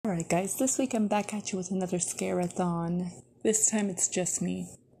Alright guys, this week I'm back at you with another Scarathon. This time it's just me,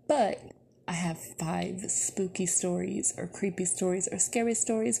 but I have 5 spooky stories or creepy stories or scary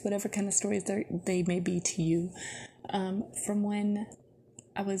stories, whatever kind of stories they may be to you, from when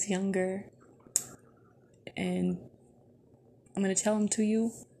I was younger, and I'm going to tell them to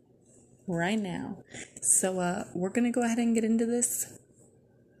you right now. So we're going to go ahead and get into this,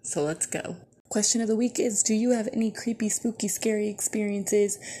 so let's go. Question of the week is, do you have any creepy, spooky, scary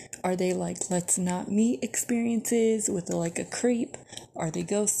experiences? Are they like let's not meet experiences with a creep? Are they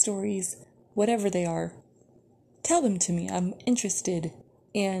ghost stories? Whatever they are, tell them to me. I'm interested.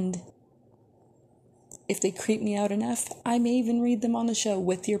 And if they creep me out enough, I may even read them on the show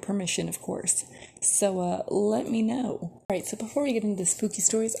with your permission, of course. So let me know. Alright, so before we get into the spooky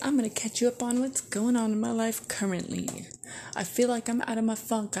stories, I'm going to catch you up on what's going on in my life currently. I feel like I'm out of my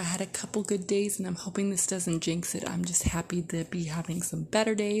funk. I had a couple good days, and I'm hoping this doesn't jinx it. I'm just happy to be having some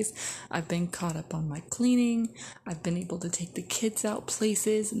better days. I've been caught up on my cleaning. I've been able to take the kids out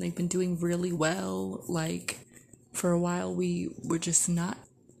places, and they've been doing really well. For a while, we were just not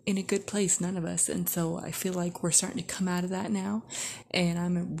in a good place, none of us, and so I feel like we're starting to come out of that now, and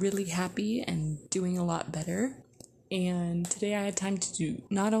I'm really happy and doing a lot better. And today I had time to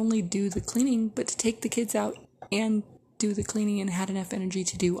not only do the cleaning, but to take the kids out and do the cleaning, and had enough energy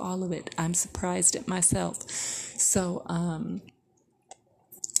to do all of it. I'm surprised at myself. So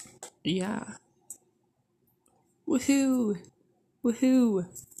yeah, woohoo.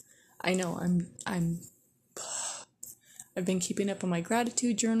 I know I've been keeping up on my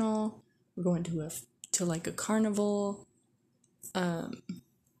gratitude journal. We're going to a carnival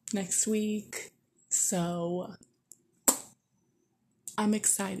next week. So I'm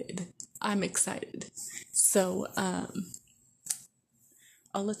excited. So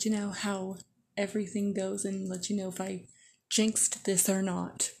I'll let you know how everything goes and let you know if I jinxed this or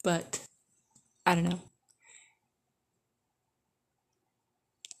not. But I don't know.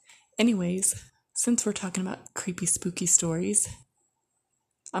 Anyways, since we're talking about creepy, spooky stories,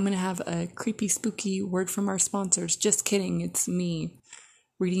 I'm going to have a creepy, spooky word from our sponsors. Just kidding, it's me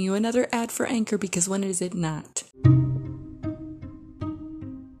reading you another ad for Anchor, because when is it not?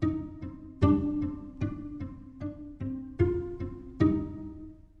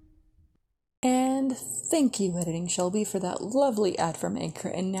 And thank you, Editing Shelby, for that lovely ad from Anchor.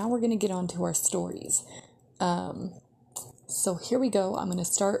 And now we're going to get on to our stories. So here we go. I'm going to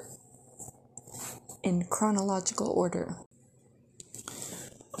start in chronological order.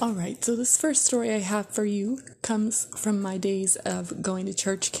 Alright, so this first story I have for you comes from my days of going to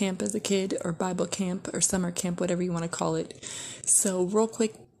church camp as a kid, or Bible camp, or summer camp, whatever you want to call it. So real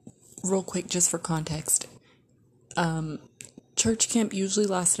quick, just for context. Church camp usually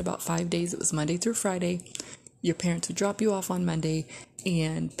lasted about 5 days. It was Monday through Friday. Your parents would drop you off on Monday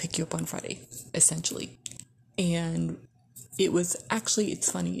and pick you up on Friday, essentially. And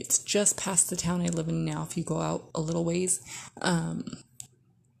it's funny, it's just past the town I live in now if you go out a little ways. And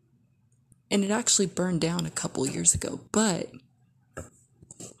it actually burned down a couple years ago, but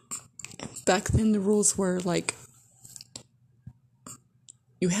back then the rules were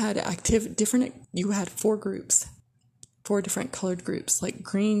you had you had 4 groups, 4 different colored groups, like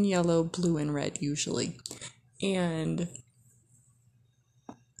green, yellow, blue, and red usually. And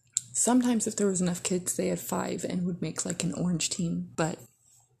sometimes if there was enough kids, they had 5 and would make an orange team, but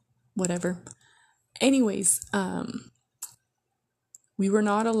whatever. Anyways, we were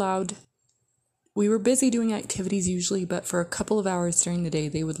not allowed. We were busy doing activities usually, but for a couple of hours during the day,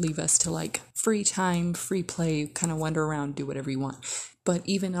 they would leave us to free time, free play, kind of wander around, do whatever you want. But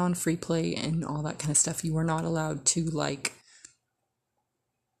even on free play and all that kind of stuff, you were not allowed to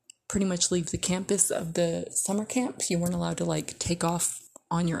pretty much leave the campus of the summer camp. You weren't allowed to take off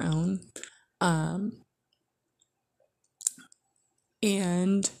on your own.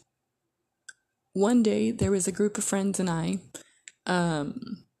 And one day there was a group of friends and I,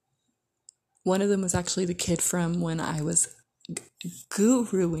 one of them was actually the kid from when I was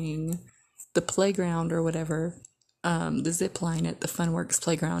guruing the playground or whatever, the zip line at the Funworks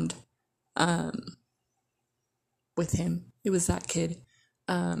playground, with him. It was that kid.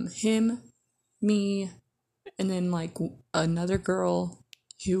 Him, me, and then another girl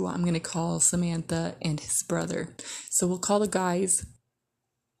who I'm going to call Samantha, and his brother. So we'll call the guys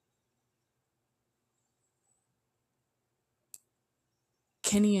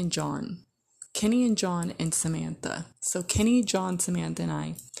Kenny and John and Samantha. So Kenny, John, Samantha, and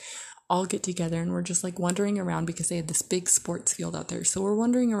I all get together, and we're just wandering around because they had this big sports field out there. So we're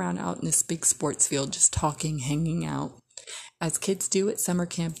wandering around out in this big sports field, just talking, hanging out, as kids do at summer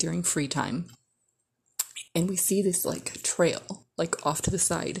camp during free time. and we see this like trail like off to the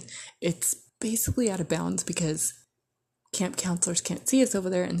side. It's basically out of bounds because camp counselors can't see us over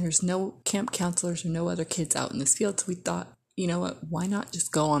there, and there's no camp counselors or no other kids out in this field. So we thought, you know what, why not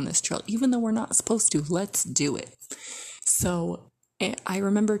just go on this trail? Even though we're not supposed to, let's do it. So I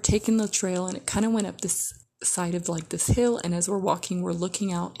remember taking the trail, and it kind of went up this side of like this hill, and as we're walking, we're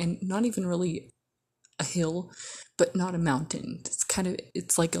looking out, and not even really a hill, but not a mountain.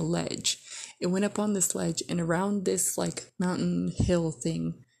 It's like a ledge. It went up on this ledge, and around this like mountain hill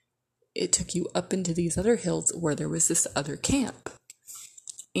thing, it took you up into these other hills where there was this other camp.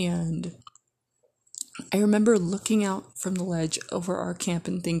 And I remember looking out from the ledge over our camp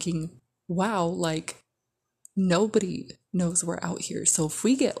and thinking, wow, like nobody knows we're out here. So if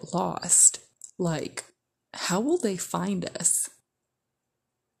we get lost, like, how will they find us?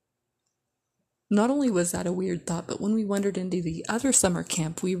 Not only was that a weird thought, but when we wandered into the other summer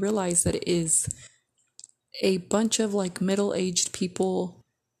camp, we realized that it is a bunch of like middle-aged people.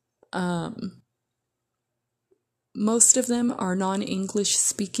 Most of them are non-English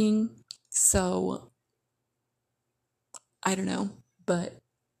speaking, so I don't know, but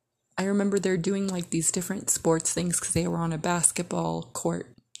I remember they're doing like these different sports things because they were on a basketball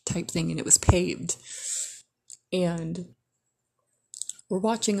court type thing, and it was paved. And we're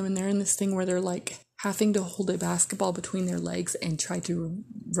watching them, and they're in this thing where they're like having to hold a basketball between their legs and try to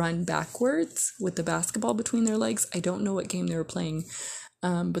run backwards with the basketball between their legs. I don't know what game they were playing.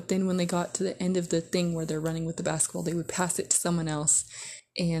 But then when they got to the end of the thing where they're running with the basketball, they would pass it to someone else,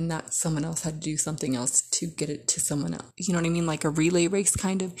 and that someone else had to do something else to get it to someone else. You know what I mean? Like a relay race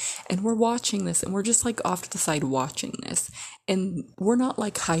kind of. And we're watching this, and we're just like off to the side watching this. And we're not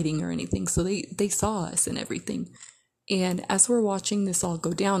like hiding or anything, so they saw us and everything. And as we're watching this all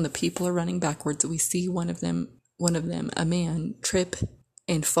go down, the people are running backwards. We see one of them, a man, trip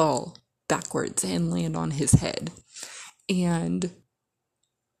and fall backwards and land on his head. And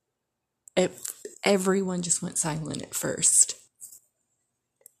everyone just went silent at first,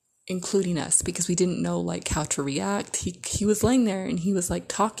 including us, because we didn't know like how to react. He was laying there, and he was like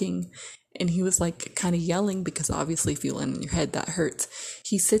talking, and he was like kind of yelling, because obviously if you land on your head, that hurts.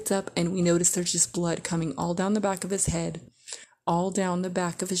 He sits up, and we notice there's just blood coming all down the back of his head, all down the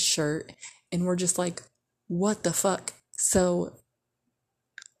back of his shirt, and we're just like, what the fuck? So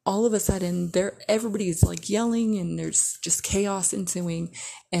all of a sudden, everybody's like yelling, and there's just chaos ensuing.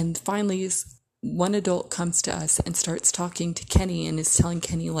 And finally, one adult comes to us and starts talking to Kenny, and is telling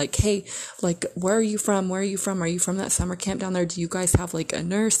Kenny like, hey, like, where are you from? Where are you from? Are you from that summer camp down there? Do you guys have like a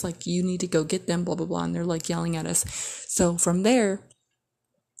nurse? Like, you need to go get them, blah, blah, blah. And they're like yelling at us. So from there,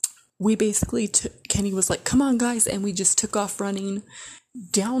 we basically Kenny was like, come on, guys. And we just took off running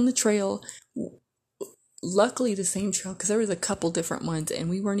down the trail. Luckily the same trail, because there was a couple different ones,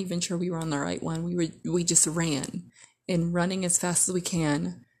 and we weren't even sure we were on the right one. We just ran, and running as fast as we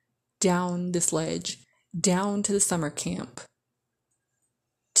can down this ledge, down to the summer camp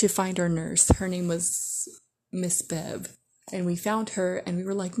to find our nurse. Her name was Miss Bev, and we found her, and we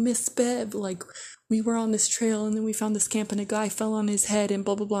were like, Miss Bev, like, we were on this trail, and then we found this camp, and a guy fell on his head, and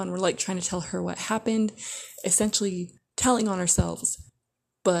blah, blah, blah. And we're like trying to tell her what happened, essentially telling on ourselves,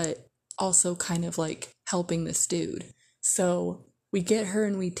 but also kind of like helping this dude. So we get her,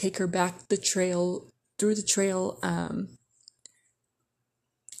 and we take her back through the trail,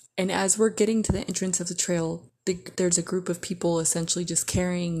 and as we're getting to the entrance of the trail, there's a group of people essentially just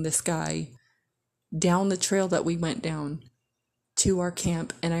carrying this guy down the trail that we went down to our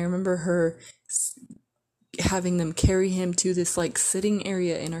camp. And I remember her having them carry him to this like sitting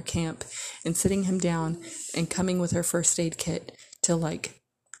area in our camp, and sitting him down, and coming with her first aid kit to like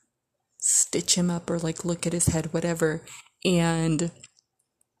stitch him up or like look at his head, whatever. And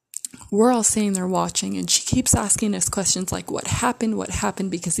we're all sitting there watching, and she keeps asking us questions like, what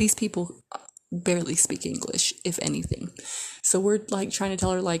happened, because these people barely speak English, if anything. So we're like trying to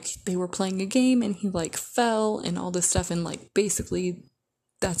tell her like they were playing a game, and he like fell and all this stuff, and like basically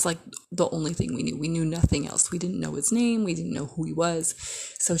that's like the only thing we knew. We knew nothing else. We didn't know his name, we didn't know who he was.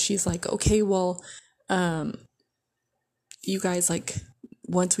 So she's like, okay, well, you guys, like,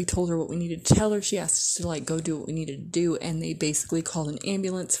 once we told her what we needed to tell her, she asked us to like go do what we needed to do, and they basically called an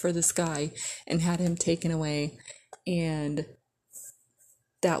ambulance for this guy and had him taken away. And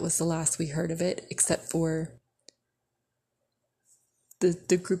that was the last we heard of it, except for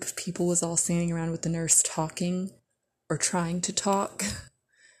the group of people was all standing around with the nurse talking, or trying to talk,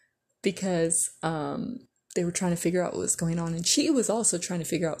 because they were trying to figure out what was going on, and she was also trying to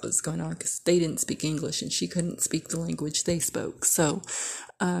figure out what was going on, because they didn't speak English and she couldn't speak the language they spoke. So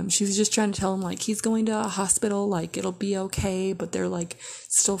she was just trying to tell him like, he's going to a hospital, like it'll be okay, but they're like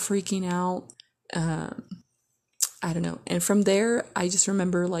still freaking out. I don't know. And from there, I just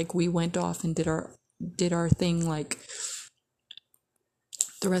remember like we went off and did our thing like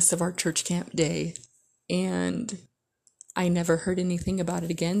the rest of our church camp day, and I never heard anything about it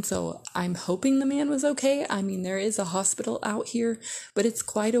again. So I'm hoping the man was okay. I mean, there is a hospital out here, but it's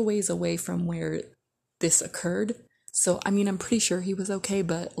quite a ways away from where this occurred. So I mean, I'm pretty sure he was okay,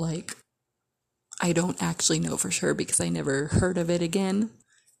 but like I don't actually know for sure because I never heard of it again.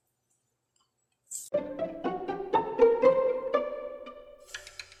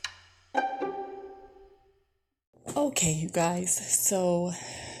 Okay, you guys. So,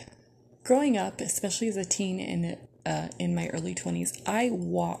 growing up, especially as a teen in my early 20s, I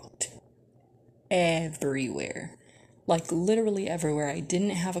walked everywhere. Like literally everywhere. I didn't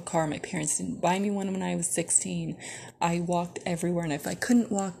have a car. My parents didn't buy me one when I was 16. I walked everywhere, and if I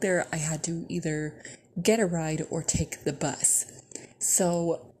couldn't walk there, I had to either get a ride or take the bus.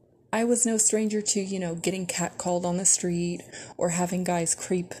 So, I was no stranger to, getting catcalled on the street or having guys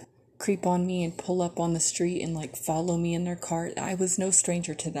creep on me and pull up on the street and like follow me in their car. I was no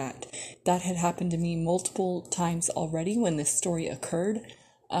stranger to that. That had happened to me multiple times already when this story occurred,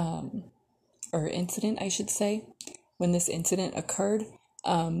 or incident, I should say. When this incident occurred,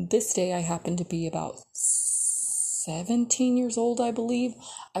 this day I happened to be about 17 years old, I believe.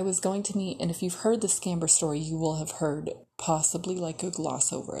 I was going to meet, and if you've heard the Scamber story, you will have heard possibly like a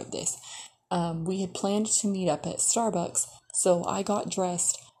gloss over of this. We had planned to meet up at Starbucks, so I got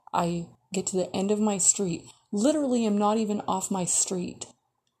dressed. I get to the end of my street. Literally, I'm not even off my street.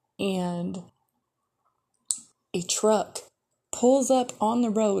 And a truck pulls up on the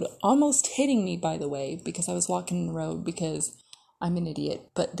road, almost hitting me, by the way, because I was walking the road because I'm an idiot.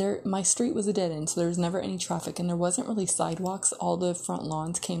 But my street was a dead end, so there was never any traffic, and there wasn't really sidewalks. All the front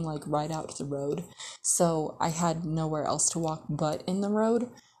lawns came like right out to the road. So I had nowhere else to walk but in the road.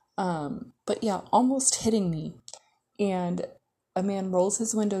 But yeah, almost hitting me. And a man rolls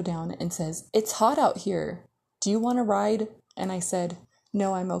his window down and says, "It's hot out here. Do you want to ride?" And I said,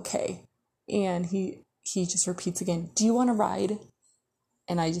 "No, I'm okay." And he just repeats again, "Do you want to ride?"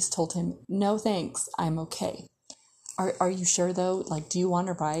 And I just told him, "No, thanks. I'm okay." Are you sure though? Like, do you want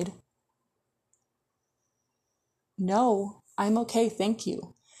to ride? "No, I'm okay. Thank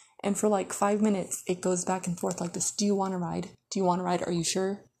you." And for like 5 minutes, it goes back and forth like this. "Do you want to ride? Do you want to ride? Are you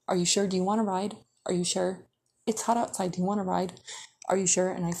sure? Are you sure? Do you want to ride? Are you sure? It's hot outside. Do you want to ride? Are you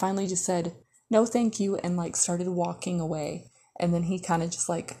sure?" And I finally just said, "No, thank you," and like started walking away. And then he kind of just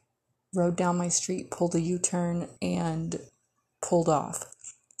like rode down my street, pulled a U-turn, and pulled off.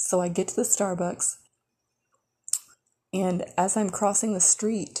 So I get to the Starbucks, and as I'm crossing the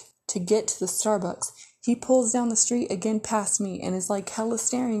street to get to the Starbucks, he pulls down the street again past me and is like hella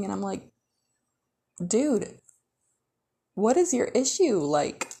staring, and I'm like, "Dude, what is your issue?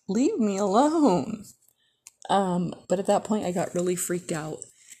 Like, leave me alone." But at that point I got really freaked out,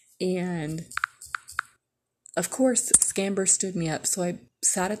 and of course Scamber stood me up, so I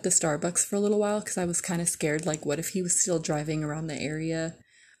sat at the Starbucks for a little while because I was kind of scared, like what if he was still driving around the area?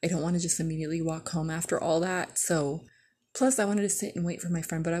 I don't want to just immediately walk home after all that. So plus I wanted to sit and wait for my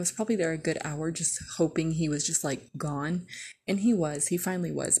friend, but I was probably there a good hour just hoping he was just like gone, and he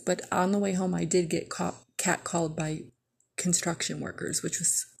finally was. But on the way home I did get catcalled by construction workers, which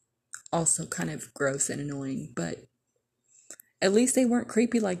was also kind of gross and annoying, but at least they weren't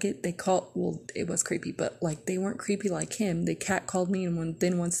creepy like it. It was creepy, but like they weren't creepy like him. They catcalled me, and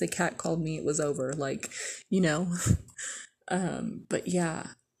once they catcalled me, it was over. Like, you know. But yeah.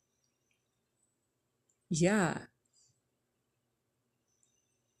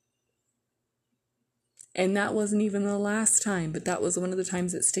 And that wasn't even the last time, but that was one of the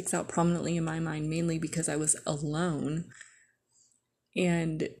times that sticks out prominently in my mind, mainly because I was alone.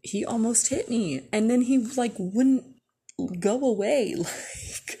 And he almost hit me, and then he like wouldn't go away.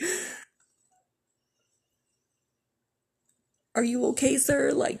 Like, "Are you okay,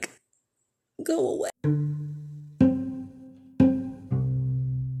 sir? Like, go away."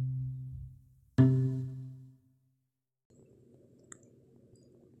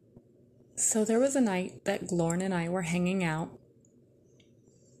 So there was a night that Glorn and I were hanging out,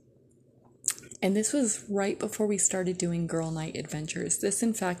 and this was right before we started doing girl night adventures. This,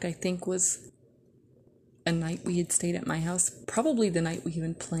 in fact, I think was a night we had stayed at my house, probably the night we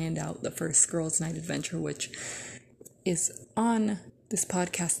even planned out the first girls night adventure, which is on this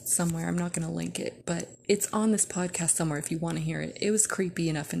podcast somewhere. I'm not going to link it, but it's on this podcast somewhere if you want to hear it. It was creepy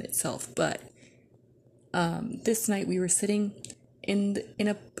enough in itself, but this night we were sitting in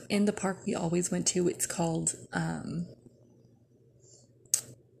the park we always went to. It's called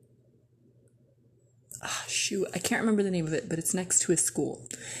I can't remember the name of it, but it's next to a school.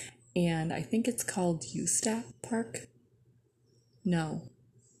 and I think it's called Ustap Park. No,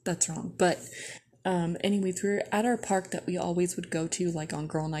 that's wrong. But anyways, we were at our park that we always would go to, like on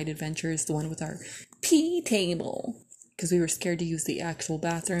girl night adventures, the one with our pee table, because we were scared to use the actual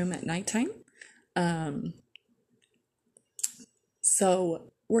bathroom at nighttime.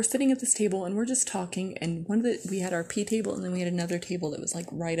 So we're sitting at this table and we're just talking, and we had our pee table, and then we had another table that was like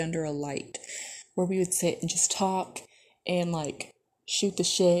right under a light where we would sit and just talk and like shoot the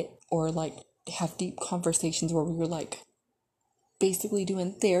shit, or like have deep conversations where we were like basically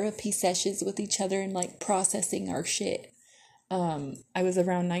doing therapy sessions with each other and like processing our shit. I was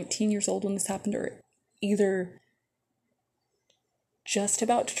around 19 years old when this happened, or either just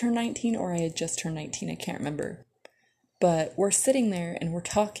about to turn 19 or I had just turned 19. I can't remember. But we're sitting there and we're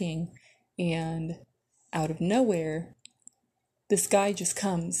talking, and out of nowhere, this guy just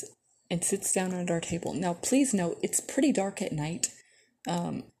comes and sits down at our table. Now, please note, it's pretty dark at night.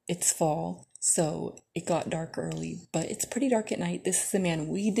 It's fall, so it got dark early, but it's pretty dark at night. This is a man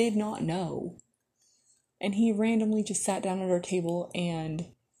we did not know. And he randomly just sat down at our table and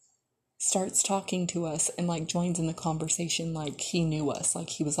starts talking to us and like joins in the conversation like he knew us, like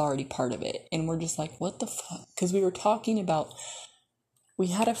he was already part of it. And we're just like, what the fuck? Because we were talking about, we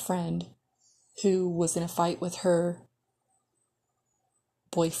had a friend who was in a fight with her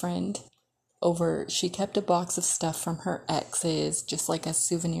boyfriend over, she kept a box of stuff from her exes, just like as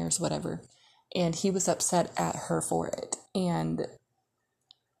souvenirs, whatever. And he was upset at her for it. And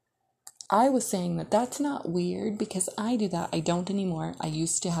I was saying that that's not weird because I do that. I don't anymore. I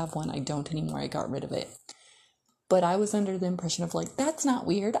used to have one. I don't anymore. I got rid of it. But I was under the impression of like, that's not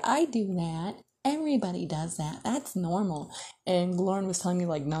weird. I do that. Everybody does that. That's normal. And Lauren was telling me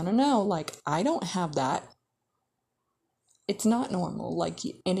like, no. Like, I don't have that. It's not normal. Like,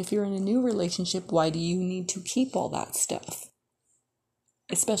 and if you're in a new relationship, why do you need to keep all that stuff?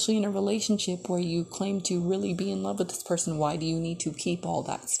 Especially in a relationship where you claim to really be in love with this person, why do you need to keep all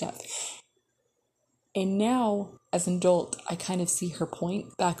that stuff? And now, as an adult, I kind of see her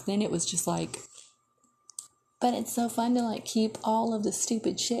point. Back then, it was just like, but it's so fun to like keep all of the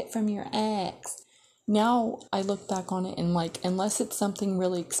stupid shit from your ex. Now, I look back on it and like, unless it's something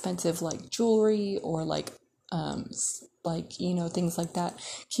really expensive like jewelry or like, things like that,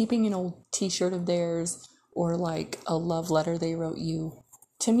 keeping an old t-shirt of theirs or like a love letter they wrote you,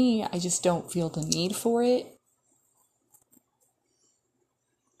 to me, I just don't feel the need for it.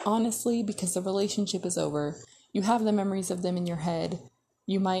 Honestly, because the relationship is over. You have the memories of them in your head.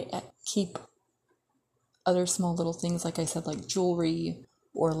 You might keep other small little things, like I said, like jewelry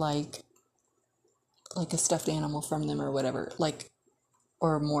or like a stuffed animal from them or whatever, like,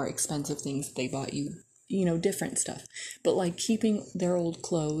 or more expensive things they bought you, different stuff. But like keeping their old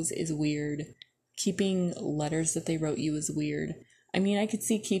clothes is weird. Keeping letters that they wrote you is weird. I mean, I could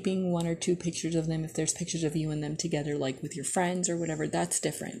see keeping 1 or 2 pictures of them if there's pictures of you and them together, like with your friends or whatever. That's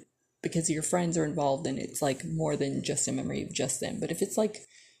different because your friends are involved and it's like more than just a memory of just them. But if it's like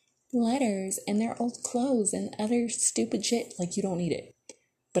letters and their old clothes and other stupid shit, like, you don't need it.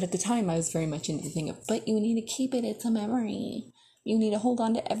 But at the time, I was very much into the thing of, but you need to keep it. It's a memory. You need to hold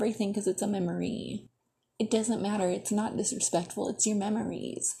on to everything because it's a memory. It doesn't matter. It's not disrespectful. It's your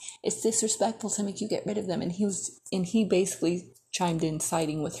memories. It's disrespectful to make you get rid of them. And he basically chimed in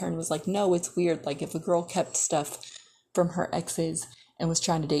siding with her and was like, no, it's weird. Like, if a girl kept stuff from her exes and was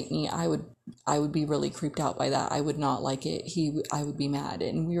trying to date me, I would be really creeped out by that. I would not like it. I would be mad.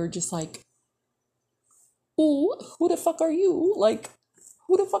 And we were just like, ooh, who the fuck are you? Like,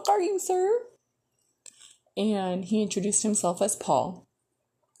 who the fuck are you, sir? And he introduced himself as Paul.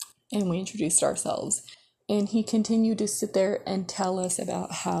 And we introduced ourselves. And he continued to sit there and tell us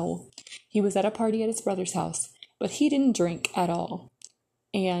about how he was at a party at his brother's house, but he didn't drink at all.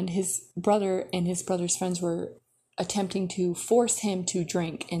 And his brother and his brother's friends were attempting to force him to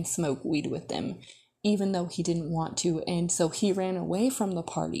drink and smoke weed with them, even though he didn't want to. And so he ran away from the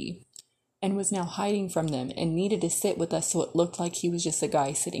party and was now hiding from them and needed to sit with us so it looked like he was just a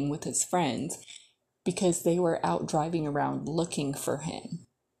guy sitting with his friends because they were out driving around looking for him.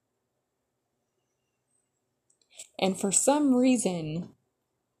 And for some reason,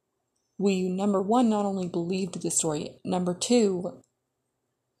 we, number one, not only believed the story, number two,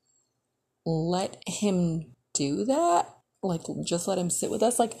 let him do that? Like, just let him sit with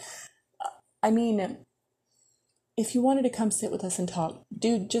us? Like, I mean, if you wanted to come sit with us and talk,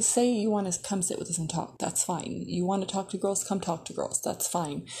 dude, just say you want to come sit with us and talk. That's fine. You want to talk to girls? Come talk to girls. That's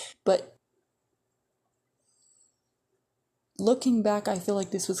fine. But looking back, I feel like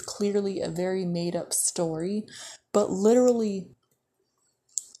this was clearly a very made-up story. But literally,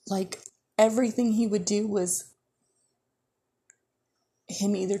 like, everything he would do was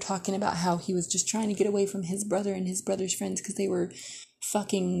him either talking about how he was just trying to get away from his brother and his brother's friends because they were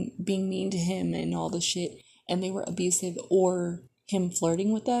fucking being mean to him and all this shit, and they were abusive, or him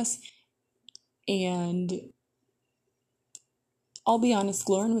flirting with us. And I'll be honest,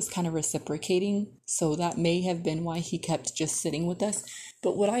 Glorin was kind of reciprocating, so that may have been why he kept just sitting with us.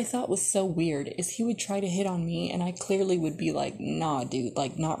 But what I thought was so weird is he would try to hit on me, and I clearly would be like, nah, dude,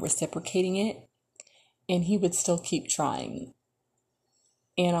 like not reciprocating it. And he would still keep trying.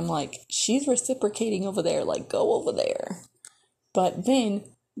 And I'm like, she's reciprocating over there, like go over there. But then,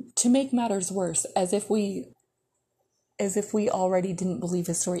 to make matters worse, as if we already didn't believe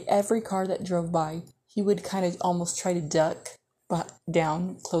his story, every car that drove by, he would kind of almost try to duck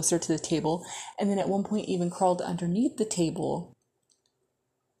down closer to the table, and then at one point even crawled underneath the table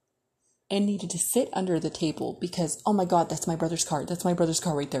and needed to sit under the table because, oh my god, that's my brother's car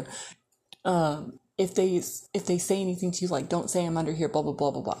right there. If they say anything to you, like, don't say I'm under here, blah blah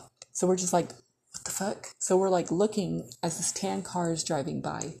blah blah blah. So we're just like, what the fuck? So we're like looking as this tan car is driving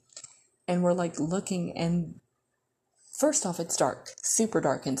by, and we're like looking, and first off, it's dark, super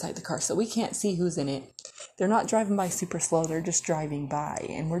dark inside the car, so we can't see who's in it. They're not driving by super slow, they're just driving by,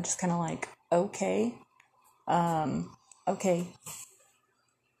 and we're just kind of like, okay.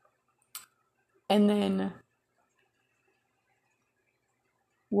 And then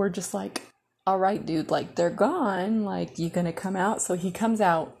we're just like, all right, dude, like, they're gone, like, you gonna come out? So he comes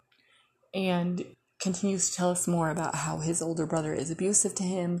out and continues to tell us more about how his older brother is abusive to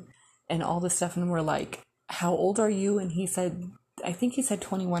him and all this stuff, and we're like, how old are you? And he said, I think he said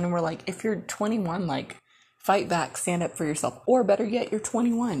 21, and we're like, if you're 21, like, fight back, stand up for yourself, or better yet, you're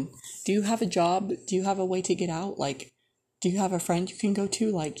 21. Do you have a job? Do you have a way to get out? Like, do you have a friend you can go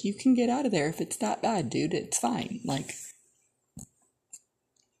to? Like, you can get out of there if it's that bad, dude. It's fine. Like,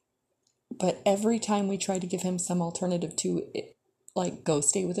 but every time we try to give him some alternative to it, like, go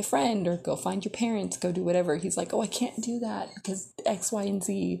stay with a friend or go find your parents, go do whatever, he's like, oh, I can't do that because X, Y, and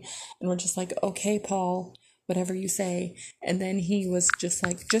Z. And we're just like, okay, Paul, whatever you say. And then he was just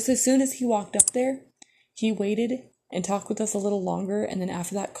like, just as soon as he walked up there, he waited and talked with us a little longer. And then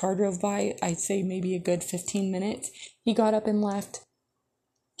after that car drove by, I'd say maybe a good 15 minutes, he got up and left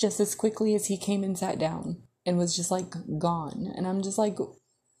just as quickly as he came and sat down and was just like gone. And I'm just like,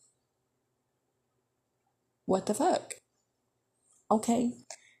 what the fuck? Okay.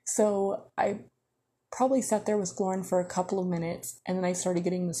 So I probably sat there with Glorin for a couple of minutes, and then I started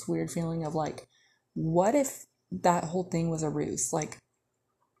getting this weird feeling of like, what if that whole thing was a ruse? Like,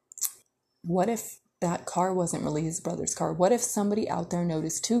 what if that car wasn't really his brother's car? What if somebody out there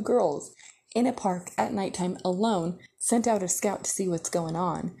noticed two girls in a park at nighttime alone, sent out a scout to see what's going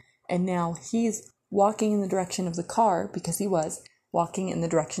on, and now he's walking in the direction of the car, because he was walking in the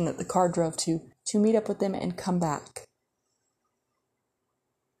direction that the car drove to meet up with them and come back?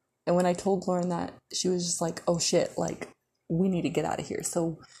 And when I told Lauren that, she was just like, oh shit, like, we need to get out of here.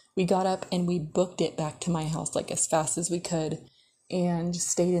 So we got up and we booked it back to my house, like, as fast as we could, and just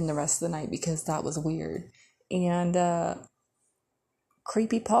stayed in the rest of the night because that was weird. And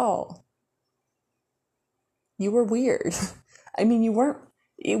creepy Paul, you were weird. I mean, you weren't,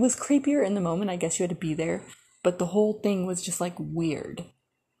 it was creepier in the moment, I guess you had to be there, but the whole thing was just like weird.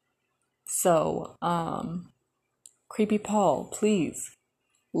 So creepy Paul, please,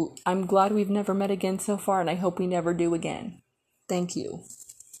 I'm glad we've never met again so far, and I hope we never do again. Thank you.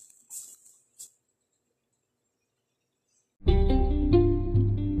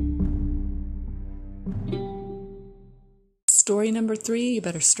 Story number 3, you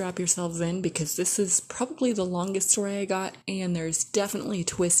better strap yourselves in, because this is probably the longest story I got, and there's definitely a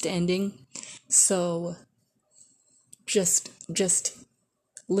twist ending. So just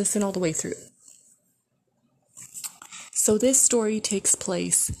listen all the way through. So this story takes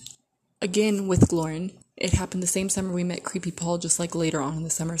place again with Glorin. It happened the same summer we met Creepy Paul, just like later on in the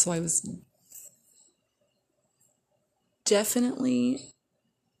summer. So I was definitely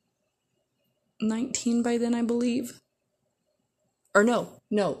 19 by then, I believe. Or no.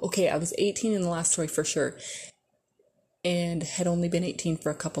 Okay, I was 18 in the last story for sure, and had only been 18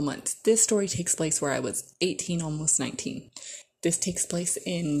 for a couple months. This story takes place where I was 18, almost 19. This takes place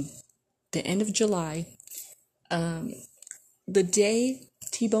in the end of July. The day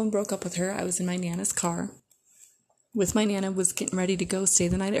T-Bone broke up with her, I was in my Nana's car with my Nana, was getting ready to go stay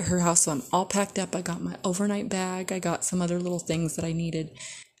the night at her house, so I'm all packed up. I got my overnight bag, I got some other little things that I needed,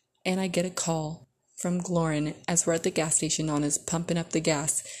 and I get a call from Glorin as we're at the gas station. Nana's pumping up the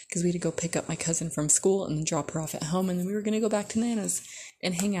gas because we had to go pick up my cousin from school and then drop her off at home, and then we were going to go back to Nana's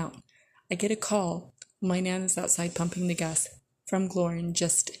and hang out. I get a call. My Nana's outside pumping the gas from Glorin,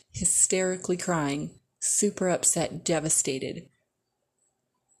 just hysterically crying, super upset, devastated.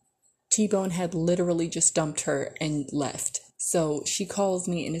 T-Bone had literally just dumped her and left. So she calls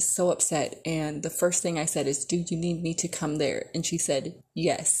me and is so upset. And the first thing I said is, "Do you need me to come there?" And she said,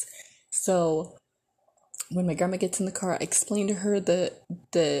 "Yes." So when my grandma gets in the car, I explained to her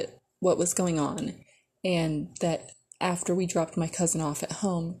the what was going on, and that after we dropped my cousin off at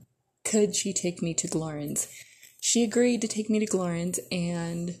home, could she take me to Glorins? She agreed to take me to Glorins,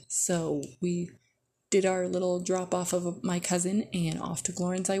 and so we did our little drop off of my cousin, and off to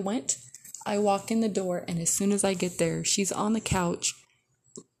Glorins I went. I walk in the door, and as soon as I get there, she's on the couch.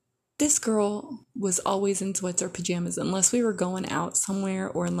 This girl was always in sweats or pajamas, unless we were going out somewhere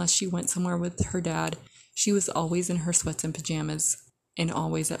or unless she went somewhere with her dad. She was always in her sweats and pajamas and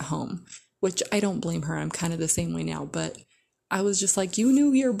always at home, which I don't blame her. I'm kind of the same way now, but I was just like, you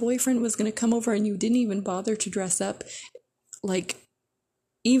knew your boyfriend was going to come over and you didn't even bother to dress up. Like,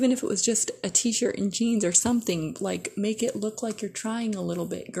 even if it was just a t-shirt and jeans or something, like, make it look like you're trying a little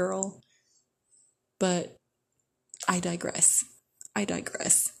bit, girl. But I digress.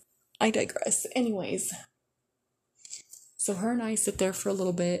 Anyways, so her and I sit there for a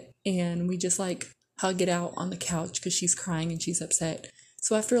little bit, and we just like hug it out on the couch because she's crying and she's upset.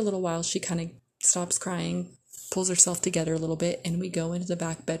 So after a little while, she kind of stops crying, pulls herself together a little bit, and we go into the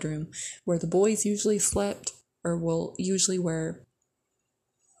back bedroom where the boys usually slept, or will usually where,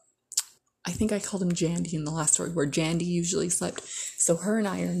 I think I called him Jandy in the last story, where Jandy usually slept. So her and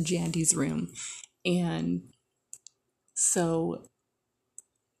I are in Jandy's room, and so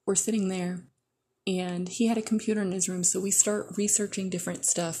we're sitting there, and he had a computer in his room, so we start researching different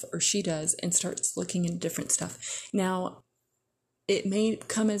stuff, or she does, and starts looking into different stuff. Now, it may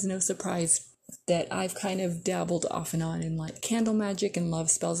come as no surprise that I've kind of dabbled off and on in like candle magic and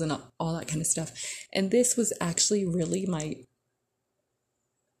love spells and all that kind of stuff. And this was actually really my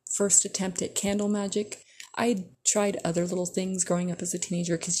first attempt at candle magic. I tried other little things growing up as a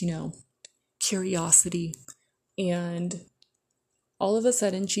teenager because, curiosity. And all of a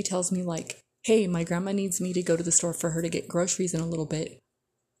sudden she tells me like, "Hey, my grandma needs me to go to the store for her to get groceries in a little bit.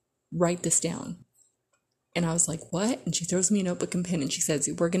 Write this down." And I was like, "What?" And she throws me a notebook and pen and she says,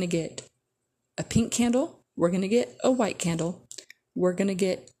 "We're going to get a pink candle. We're going to get a white candle. We're going to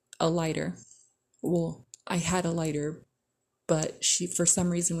get a lighter." Well, I had a lighter, but for some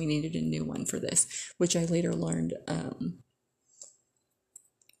reason we needed a new one for this, which I later learned,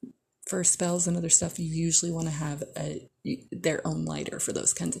 for spells and other stuff, you usually want to have their own lighter for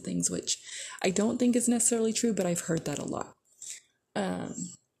those kinds of things, which I don't think is necessarily true, but I've heard that a lot.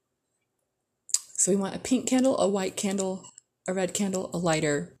 So we want a pink candle, a white candle, a red candle, a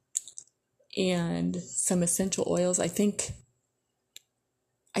lighter, and some essential oils. I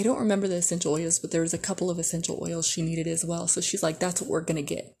don't remember the essential oils, but there was a couple of essential oils she needed as well. So she's like, "That's what we're going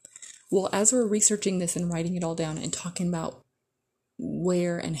to get." Well, as we're researching this and writing it all down and talking about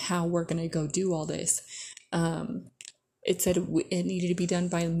where and how we're going to go do all this, it said it needed to be done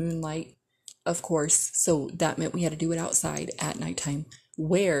by moonlight, of course. So that meant we had to do it outside at nighttime.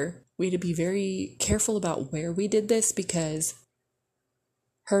 Where we had to be very careful about where we did this because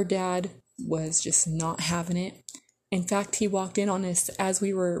her dad was just not having it. In fact, he walked in on us as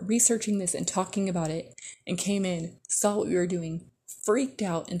we were researching this and talking about it, and came in, saw what we were doing, freaked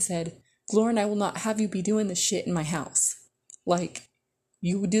out, and said, "Glorin, I will not have you be doing this shit in my house. Like,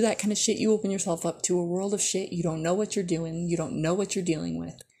 you would do that kind of shit, you open yourself up to a world of shit. You don't know what you're doing. You don't know what you're dealing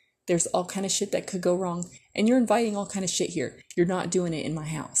with. There's all kind of shit that could go wrong, and you're inviting all kind of shit here. You're not doing it in my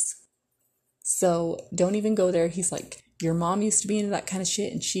house. So don't even go there." He's like, "Your mom used to be into that kind of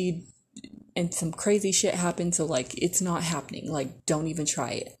shit, and some crazy shit happened, so like, it's not happening. Like, don't even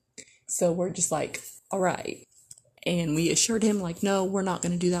try it." So we're just like, all right. And we assured him like, "No, we're not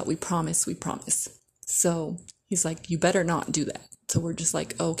going to do that. We promise. So he's like, "You better not do that." So we're just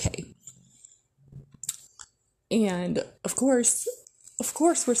like, okay. And of course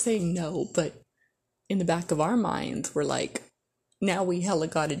we're saying no, but in the back of our minds, we're like, now we hella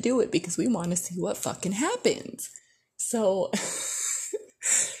gotta do it because we want to see what fucking happens. So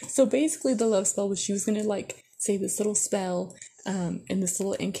basically the love spell was she was gonna like say this little spell, and this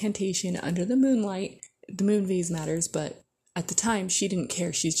little incantation under the moonlight. The moon phase matters, but at the time she didn't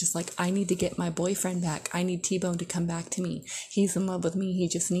care. She's just like, "I need to get my boyfriend back. I need T-Bone to come back to me. He's in love with me. He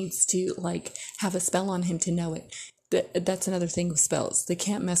just needs to like have a spell on him to know it." That's another thing with spells. They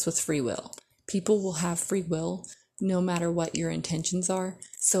can't mess with free will. People will have free will no matter what your intentions are.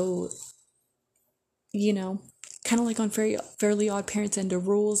 So, kind of like on Fairly Odd Parents and the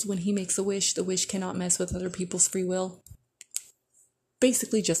rules, when he makes a wish, the wish cannot mess with other people's free will.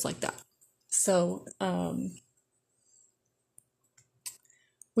 Basically just like that. So,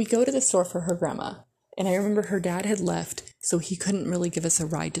 we go to the store for her grandma, and I remember her dad had left, so he couldn't really give us a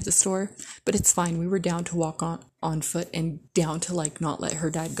ride to the store, but it's fine. We were down to walk on foot and down to like not let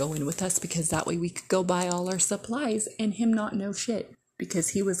her dad go in with us because that way we could go buy all our supplies and him not know shit because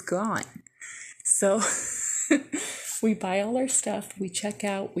he was gone. So we buy all our stuff, we check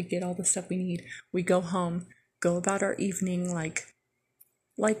out, we get all the stuff we need, we go home, go about our evening like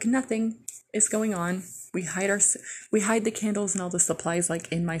nothing is going on. We hide the candles and all the supplies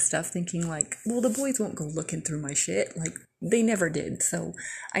like in my stuff, thinking like, well, the boys won't go looking through my shit. Like they never did, so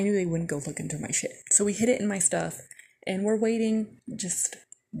I knew they wouldn't go looking through my shit. So we hid it in my stuff, and we're waiting, just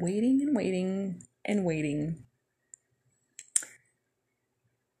waiting and waiting and waiting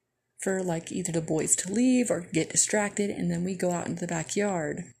for like either the boys to leave or get distracted, and then we go out into the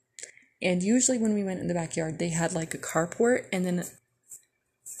backyard. And usually when we went in the backyard, they had like a carport and then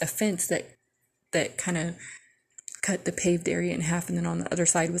a fence that kind of cut the paved area in half, and then on the other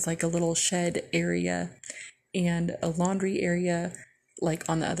side was like a little shed area and a laundry area like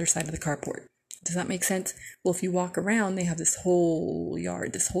on the other side of the carport. Does that make sense? Well, if you walk around, they have this whole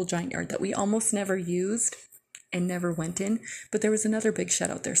yard, this whole giant yard that we almost never used and never went in, but there was another big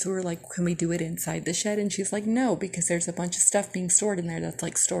shed out there, so we were like, can we do it inside the shed? And she's like, no, because there's a bunch of stuff being stored in there that's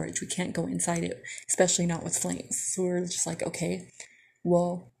like storage. We can't go inside it, especially not with flames. So we were just like, okay.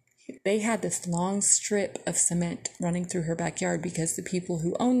 Well, they had this long strip of cement running through her backyard because the people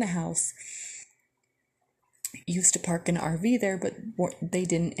who own the house used to park an RV there, but they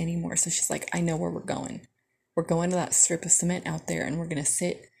didn't anymore. So she's like, I know where we're going. We're going to that strip of cement out there, and we're going to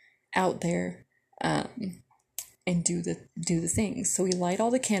sit out there and do the things. So we light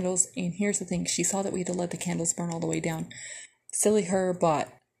all the candles, and here's the thing. She saw that we had to let the candles burn all the way down. Silly her bought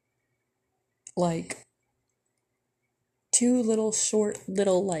like 2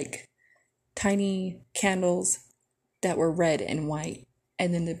 little like tiny candles that were red and white,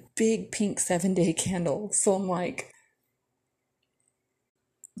 and then the big pink 7-day candle. So I'm like,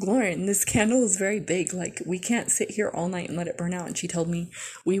 Lauren, this candle is very big. Like, we can't sit here all night and let it burn out. And she told me,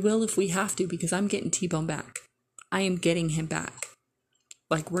 we will if we have to, because I'm getting T-Bone back. I am getting him back.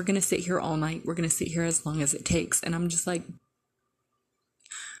 Like, we're going to sit here all night. We're going to sit here as long as it takes. And I'm just like,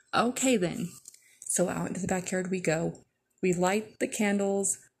 okay then. So out into the backyard we go. We light the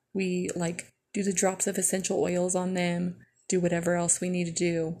candles. We, like, do the drops of essential oils on them. Do whatever else we need to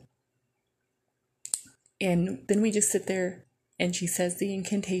do. And then we just sit there, and she says the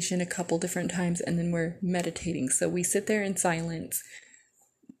incantation a couple different times, and then we're meditating. So we sit there in silence.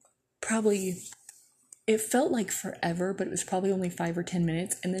 Probably, it felt like forever, but it was probably only 5 or 10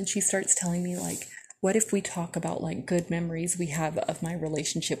 minutes. And then she starts telling me, like, what if we talk about, like, good memories we have of my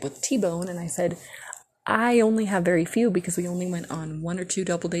relationship with T-Bone? And I said, I only have very few, because we only went on 1 or 2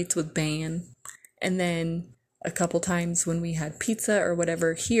 double dates with Ban. And then a couple times when we had pizza or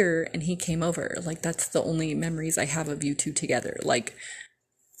whatever here, and he came over. Like, that's the only memories I have of you two together. Like,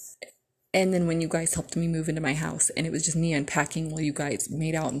 and then when you guys helped me move into my house, and it was just me unpacking while you guys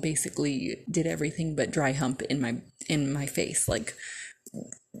made out and basically did everything but dry hump in my face. Like,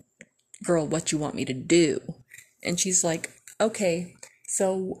 girl, what you want me to do? And she's like, okay,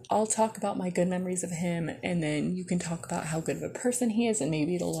 so I'll talk about my good memories of him, and then you can talk about how good of a person he is, and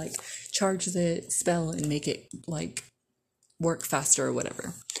maybe it'll, like, charge the spell and make it, like, work faster or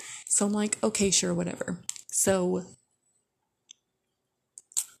whatever. So I'm like, okay, sure, whatever. So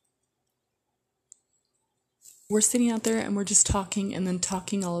we're sitting out there, and we're just talking, and then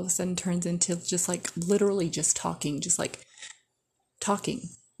talking all of a sudden turns into just, like, literally just talking,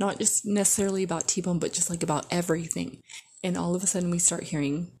 not just necessarily about T-Bone, but just, like, about everything. And all of a sudden we start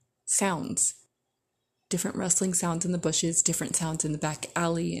hearing sounds, different rustling sounds in the bushes, different sounds in the back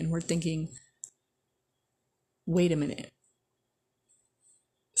alley, and we're thinking, wait a minute.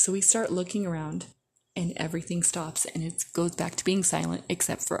 So we start looking around, and everything stops, and it goes back to being silent,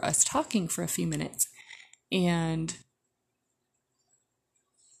 except for us talking for a few minutes. And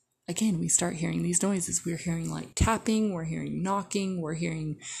again, we start hearing these noises. We're hearing, like, tapping, we're hearing knocking, we're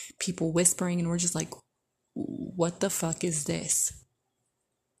hearing people whispering, and we're just like, what the fuck is this?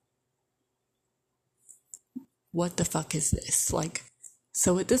 What the fuck is this? Like,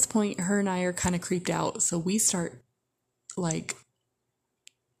 so at this point, her and I are kind of creeped out. So we start, like,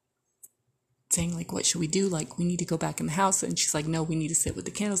 saying, like, what should we do? Like, we need to go back in the house. And she's like, no, we need to sit with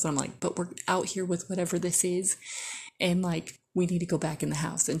the candles. And I'm like, but we're out here with whatever this is. And, like, we need to go back in the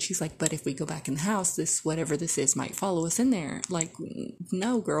house. And she's like, but if we go back in the house, this, whatever this is, might follow us in there. Like,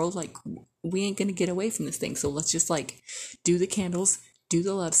 no, girl, like, we ain't gonna get away from this thing. So let's just, like, do the candles, do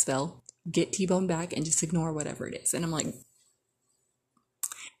the love spell, get T-Bone back, and just ignore whatever it is. And I'm like,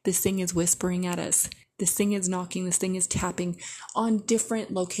 this thing is whispering at us. This thing is knocking. This thing is tapping on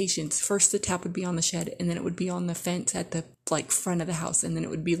different locations. First, the tap would be on the shed, and then it would be on the fence at the front of the house, and then it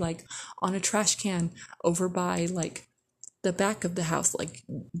would be on a trash can over by the back of the house,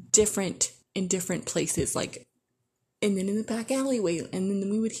 in different places, and then in the back alleyway, and then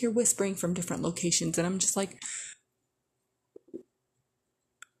we would hear whispering from different locations, and I'm just like,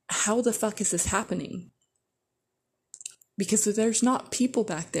 how the fuck is this happening? Because there's not people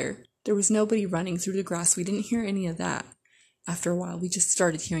back there. There was nobody running through the grass. We didn't hear any of that. After a while, we just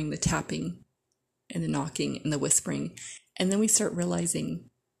started hearing the tapping and the knocking and the whispering. And then we start realizing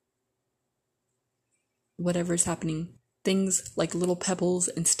whatever's happening, things like little pebbles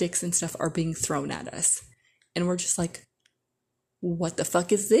and sticks and stuff are being thrown at us. And we're just like, what the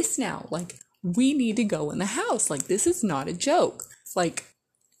fuck is this now? We need to go in the house. This is not a joke.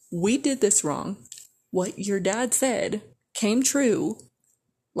 We did this wrong. What your dad said came true.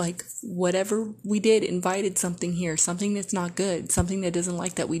 Whatever we did invited something here, something that's not good, something that doesn't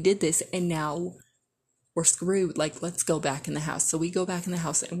like that we did this, and now we're screwed. Let's go back in the house. So we go back in the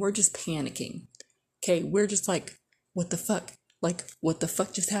house and we're just panicking. Okay, we're just what the fuck? What the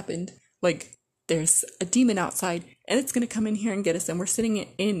fuck just happened? There's a demon outside and it's gonna come in here and get us, and we're sitting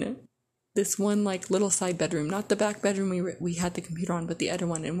in this one little side bedroom, not the back bedroom we had the computer on, but the other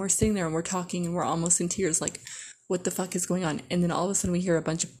one, and we're sitting there and we're talking and we're almost in tears, what the fuck is going on? And then all of a sudden we hear a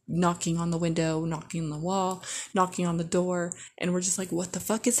bunch of knocking on the window, knocking on the wall, knocking on the door, and we're just what the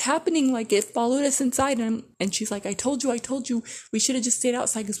fuck is happening? It followed us inside, and she's like, I told you, we should have just stayed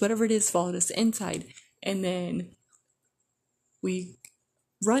outside because whatever it is followed us inside. And then we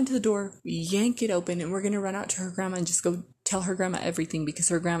run to the door, we yank it open, and we're gonna run out to her grandma and just go tell her grandma everything, because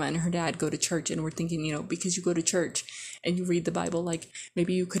her grandma and her dad go to church, and we're thinking, because you go to church and you read the Bible,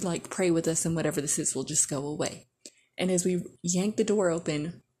 maybe you could pray with us, and whatever this is will just go away. And as we yank the door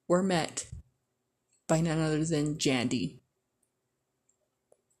open, we're met by none other than Jandy.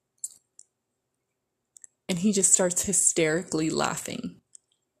 And he just starts hysterically laughing.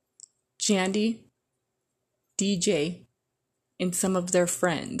 Jandy, DJ, and some of their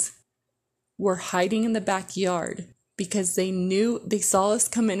friends were hiding in the backyard because they saw us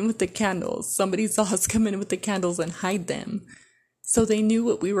come in with the candles. Somebody saw us come in with the candles and hide them. So they knew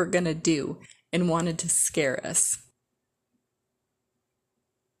what we were going to do and wanted to scare us.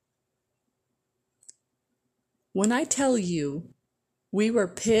 When I tell you we were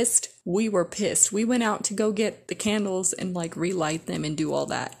pissed, we were pissed. We went out to go get the candles and relight them and do all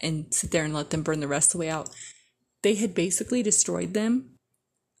that and sit there and let them burn the rest of the way out. They had basically destroyed them.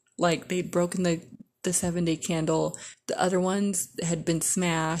 They'd broken the 7-day candle. The other ones had been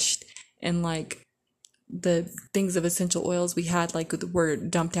smashed, and the things of essential oils we had were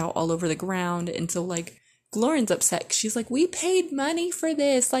dumped out all over the ground. And so Lauren's upset. She's like, we paid money for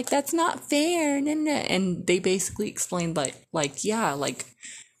this. That's not fair. And they basically explained yeah,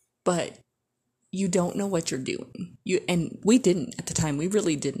 but you don't know what you're doing. And we didn't at the time. We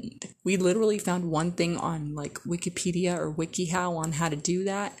really didn't. We literally found one thing on Wikipedia or WikiHow on how to do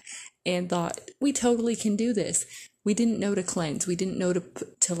that and thought, we totally can do this. We didn't know to cleanse. We didn't know to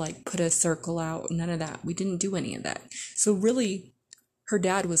put a circle out. None of that. We didn't do any of that. So really, her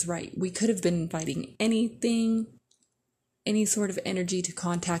dad was right. We could have been inviting anything, any sort of energy to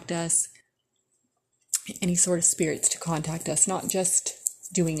contact us, any sort of spirits to contact us, not just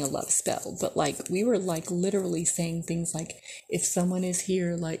doing a love spell, but we were literally saying things if someone is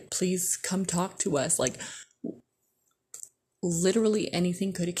here, please come talk to us. Literally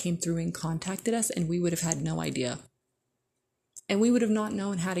anything could have came through and contacted us, and we would have had no idea. And we would have not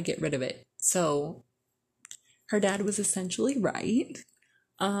known how to get rid of it. So her dad was essentially right.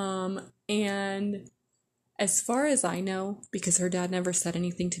 And as far as I know, because her dad never said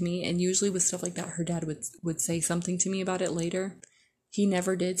anything to me, and usually with stuff like that, her dad would say something to me about it later. He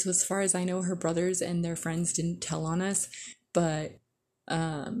never did. So as far as I know, her brothers and their friends didn't tell on us, but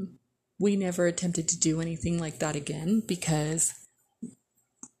we never attempted to do anything like that again because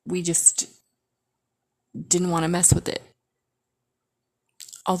we just didn't want to mess with it.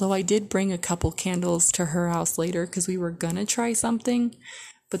 Although I did bring a couple candles to her house later because we were gonna try something,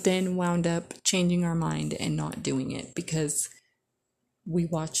 but then wound up changing our mind and not doing it because we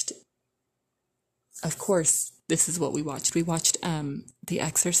watched, of course, this is what we watched. We watched The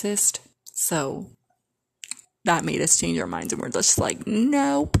Exorcist, so that made us change our minds, and we're just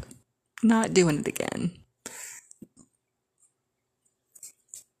nope, not doing it again.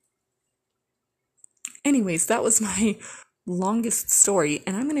 Anyways, that was my longest story,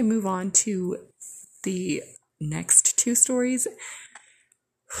 and I'm going to move on to the next two stories.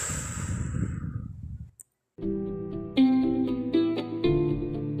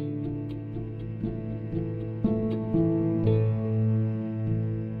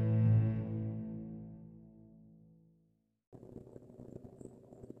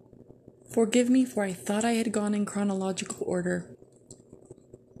 Forgive me, for I thought I had gone in chronological order.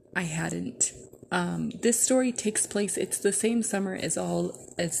 I hadn't. This story takes place, it's the same summer as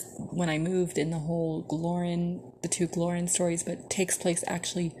when I moved in the whole the two Glorin stories, but takes place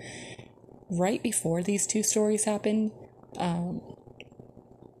actually right before these two stories happened. I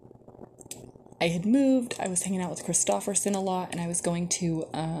had moved, I was hanging out with Christofferson a lot, and I was going to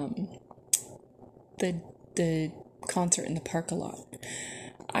the concert in the park a lot.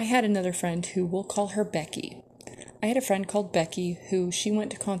 I had another friend who, we'll call her Becky. I had a friend called Becky who she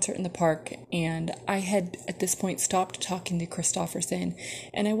went to concert in the park, and I had at this point stopped talking to Christofferson,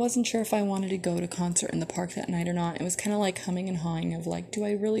 and I wasn't sure if I wanted to go to concert in the park that night or not. It was kind of like humming and hawing of like, do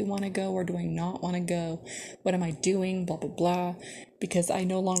I really want to go or do I not want to go? What am I doing? Blah, blah, blah. Because I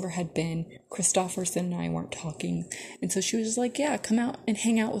no longer had been. Christofferson and I weren't talking. And so she was just like, yeah, come out and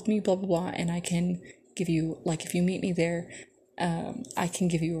hang out with me, blah, blah, blah. And I can give you, like, if you meet me there, I can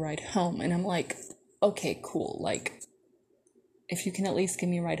give you a ride home. And I'm like, okay, cool. Like, if you can at least give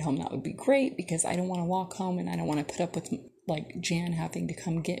me a ride home, that would be great, because I don't want to walk home and I don't want to put up with, like, Jan having to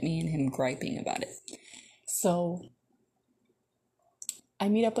come get me and him griping about it. So I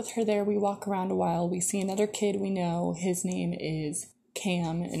meet up with her there. We walk around a while. We see another kid we know. His name is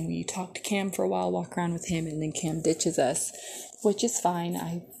Cam, and we talk to Cam for a while, walk around with him, and then Cam ditches us, which is fine.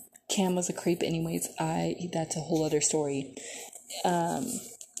 Cam was a creep anyways. That's a whole other story.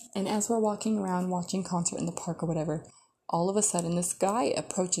 And as we're walking around watching concert in the park or whatever, all of a sudden this guy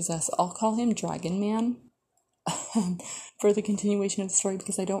approaches us. I'll call him Dragon Man for the continuation of the story,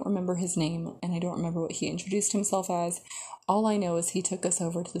 because I don't remember his name and I don't remember what he introduced himself as. All I know is he took us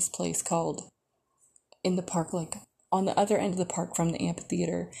over to this place called in the park, like on the other end of the park from the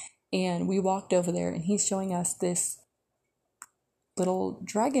amphitheater, and we walked over there and he's showing us this little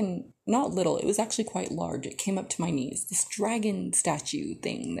dragon, not little, it was actually quite large, it came up to my knees, this dragon statue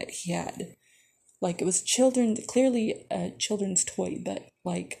thing that he had. Like, it was clearly a children's toy, but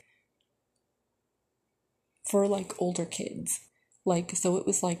like for like older kids. Like, so it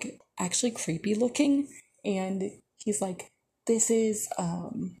was like actually creepy looking, and he's like, this is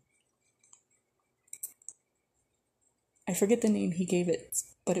I forget the name he gave it,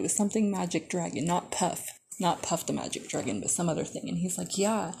 but it was something magic dragon, not Puff the magic dragon, but some other thing. And he's like,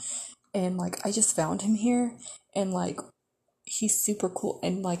 yeah. And like, I just found him here, and like, he's super cool.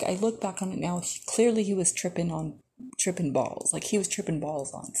 And like, I look back on it now, clearly he was tripping balls. Like, he was tripping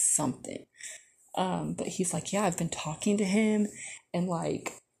balls on something. But he's like, yeah, I've been talking to him, and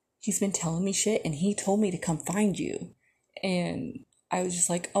like, he's been telling me shit, and he told me to come find you. And I was just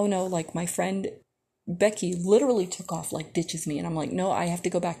like, oh no, like, my friend Becky literally took off, like, ditches me, and I'm like, no, I have to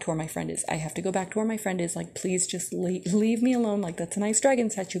go back to where my friend is. Like, please just leave me alone. Like, that's a nice dragon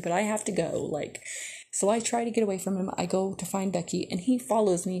statue, but I have to go. Like, so I try to get away from him. I go to find Becky, and he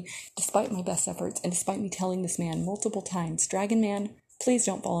follows me despite my best efforts, and despite me telling this man multiple times, Dragon Man, please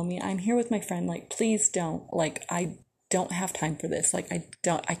don't follow me. I'm here with my friend. Like, please don't. Like, I don't have time for this. Like,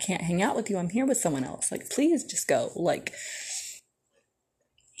 I can't hang out with you. I'm here with someone else. Like, please just go. Like,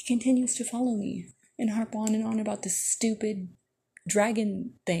 he continues to follow me and harp on and on about this stupid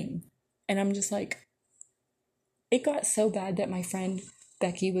dragon thing. And I'm just like, it got so bad that my friend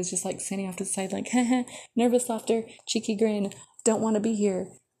Becky was just like standing off to the side, like, haha, nervous laughter, cheeky grin, don't want to be here,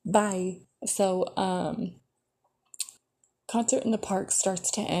 bye. So, concert in the park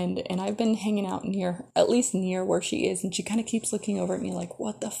starts to end, and I've been hanging out at least near where she is, and she kind of keeps looking over at me like,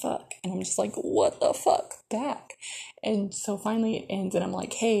 what the fuck? And I'm just like, what the fuck? Back. And so finally it ends, and I'm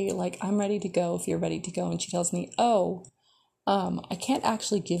like, hey, like, I'm ready to go if you're ready to go. And she tells me, oh, I can't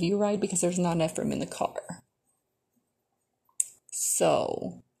actually give you a ride because there's not enough room in the car.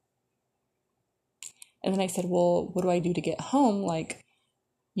 So, and then I said, well, what do I do to get home? Like,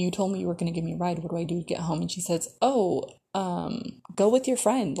 you told me you were going to give me a ride. What do I do to get home? And she says, oh, go with your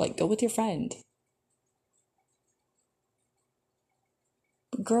friend. Like, go with your friend.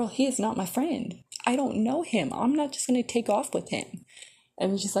 Girl, he is not my friend. I don't know him. I'm not just going to take off with him.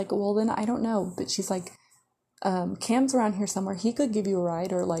 And she's like, well, then I don't know. But she's like, Cam's around here somewhere. He could give you a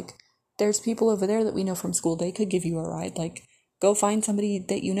ride. Or like, there's people over there that we know from school. They could give you a ride. Like, go find somebody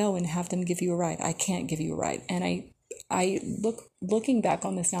that you know and have them give you a ride. I can't give you a ride. And looking back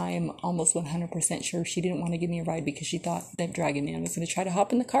on this now, I am almost 100% sure she didn't want to give me a ride because she thought that Dragon Man was going to try to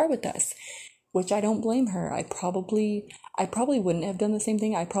hop in the car with us, which I don't blame her. I probably wouldn't have done the same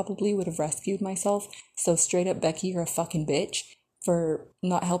thing. I probably would have rescued myself. So straight up, Becky, you're a fucking bitch for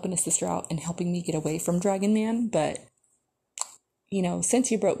not helping a sister out and helping me get away from Dragon Man. But, you know,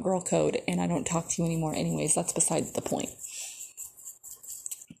 since you broke girl code and I don't talk to you anymore anyways, that's beside the point.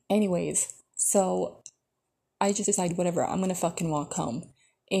 Anyways, so I just decided, whatever, I'm going to fucking walk home.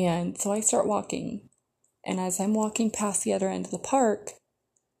 And so I start walking. And as I'm walking past the other end of the park,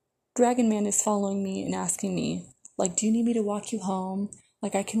 Dragon Man is following me and asking me, like, do you need me to walk you home?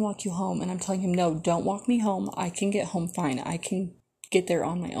 Like, I can walk you home. And I'm telling him, no, don't walk me home. I can get home fine. I can get there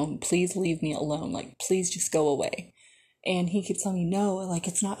on my own. Please leave me alone. Like, please just go away. And he keeps telling me, no, like,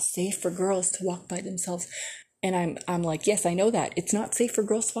 it's not safe for girls to walk by themselves. And I'm like, yes, I know that. It's not safe for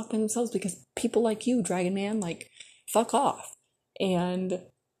girls to walk by themselves because people like you, Dragon Man, like, fuck off. And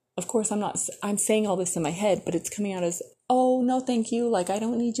of course, I'm saying all this in my head, but it's coming out as, oh, no, thank you. Like, I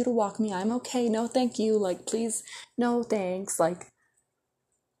don't need you to walk me. I'm okay. No, thank you. Like, please, no, thanks. Like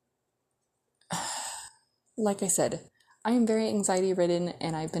I said, I am very anxiety ridden,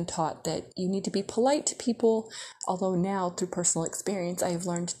 and I've been taught that you need to be polite to people. Although now, through personal experience, I have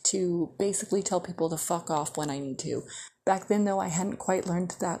learned to basically tell people to fuck off when I need to. Back then, though, I hadn't quite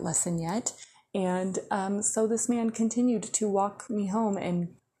learned that lesson yet. And so this man continued to walk me home and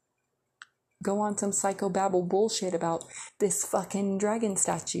go on some psychobabble bullshit about this fucking dragon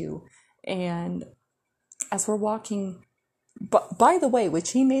statue. And as we're walking, but by the way,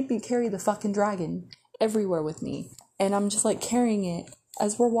 which he made me carry the fucking dragon everywhere with me. And I'm just like carrying it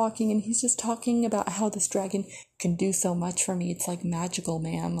as we're walking, and he's just talking about how this dragon can do so much for me. It's like magical,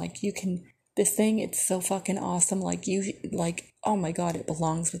 man. Like, you can, this thing, it's so fucking awesome. Like, you, like, oh my God, it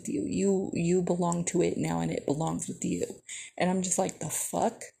belongs with you. You belong to it now, and it belongs with you. And I'm just like, the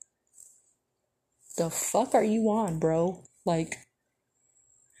fuck? The fuck are you on, bro? Like,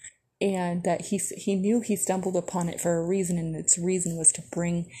 and that he knew he stumbled upon it for a reason, and its reason was to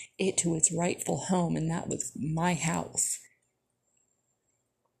bring it to its rightful home, and that was my house.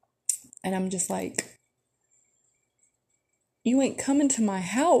 And I'm just like, you ain't coming to my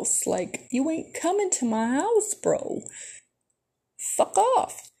house. Like, you ain't coming to my house, bro. Fuck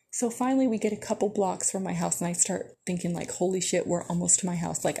off. So finally we get a couple blocks from my house, and I start thinking, like, holy shit, we're almost to my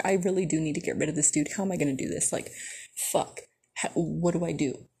house. Like, I really do need to get rid of this dude. How am I going to do this? Like, fuck. What do I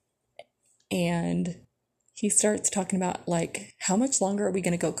do? And he starts talking about, like, how much longer are we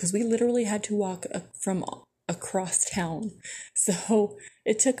going to go? Because we literally had to walk from across town. So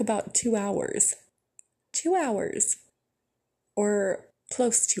it took about 2 hours. 2 hours. Or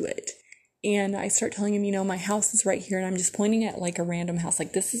close to it. And I start telling him, you know, my house is right here. And I'm just pointing at, like, a random house.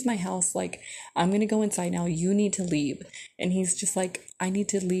 Like, this is my house. Like, I'm going to go inside now. You need to leave. And he's just like, I need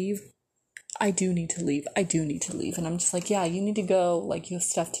to leave. I do need to leave. I do need to leave. And I'm just like, yeah, you need to go. Like, you have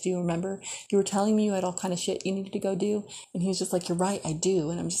stuff to do. Remember, you were telling me you had all kind of shit you needed to go do. And he's just like, you're right, I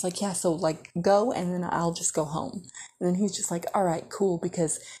do. And I'm just like, yeah, so, like, go, and then I'll just go home. And then he's just like, all right, cool,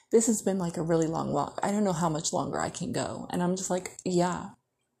 because this has been, like, a really long walk. I don't know how much longer I can go. And I'm just like, yeah,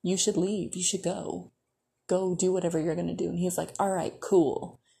 you should leave. You should go. Go do whatever you're going to do. And he's like, all right,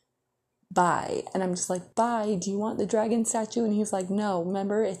 cool. Bye. And I'm just like, bye, do you want the dragon statue? And he's like, no,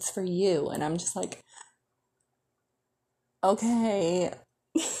 remember, it's for you. And I'm just like, okay.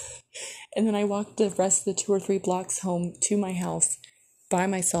 And then I walked the rest of the 2 or 3 blocks home to my house by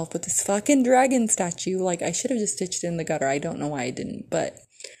myself with this fucking dragon statue. Like, I should have just stitched it in the gutter. I don't know why I didn't. But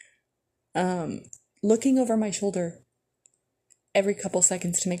looking over my shoulder every couple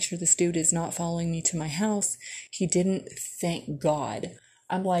seconds to make sure this dude is not following me to my house. He didn't, thank God.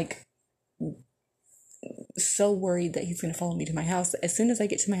 I'm like, so worried that he's going to follow me to my house. As soon as I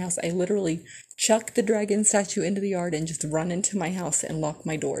get to my house, I literally chuck the dragon statue into the yard and just run into my house and lock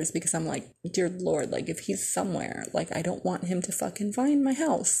my doors, because I'm like, dear Lord, like, if he's somewhere, like, I don't want him to fucking find my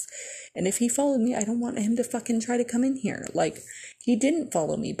house. And if he followed me, I don't want him to fucking try to come in here. Like, he didn't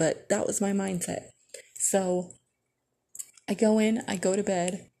follow me, but that was my mindset. So I go in, I go to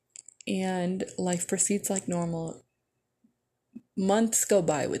bed, and life proceeds like normal. Months go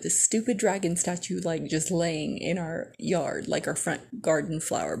by with this stupid dragon statue, like, just laying in our yard, like our front garden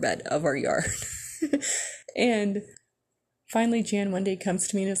flower bed of our yard. And finally Jan one day comes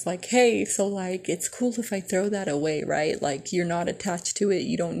to me and is like, hey, so, like, it's cool if I throw that away, right? Like, you're not attached to it,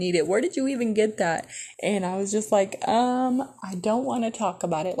 you don't need it. Where did you even get that? And I was just like, I don't want to talk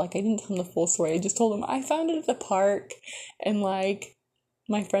about it. Like, I didn't tell him the full story. I just told him I found it at the park, and, like,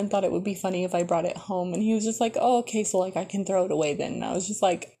 my friend thought it would be funny if I brought it home. And he was just like, oh, okay, so, like, I can throw it away then. And I was just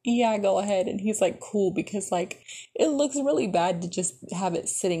like, yeah, go ahead. And he's like, cool, because, like, it looks really bad to just have it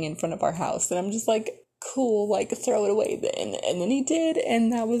sitting in front of our house. And I'm just like, cool, like, throw it away then. And then he did,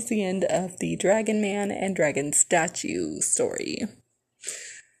 and that was the end of the Dragon Man and Dragon Statue story.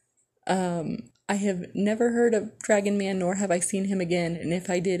 I have never heard of Dragon Man, nor have I seen him again, and if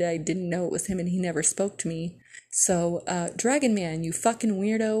I did, I didn't know it was him, and he never spoke to me. So, Dragon Man, you fucking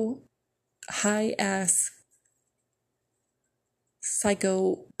weirdo, high-ass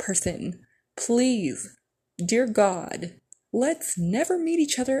psycho person, please, dear God, let's never meet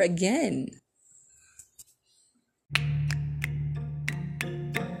each other again.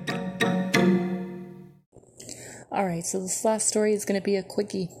 Alright, so this last story is going to be a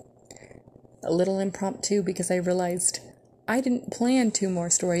quickie. A little impromptu because I realized I didn't plan 2 more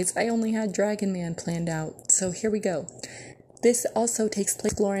stories. I only had Dragon Man planned out. So here we go. This also takes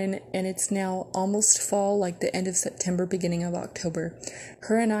place with Lauren, and it's now almost fall, like the end of September, beginning of October.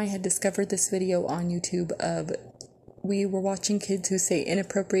 Her and I had discovered this video on YouTube of we were watching kids who say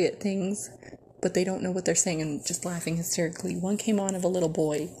inappropriate things, but they don't know what they're saying and just laughing hysterically. One came on of a little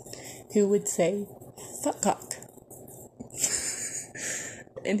boy who would say, "Fuck cock."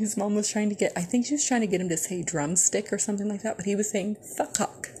 And his mom was trying to get, I think she was trying to get him to say drumstick or something like that, but he was saying fuck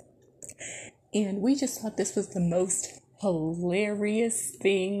cock. And we just thought this was the most hilarious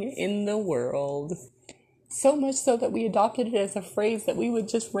thing in the world. So much so that we adopted it as a phrase that we would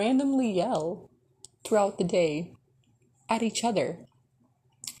just randomly yell throughout the day at each other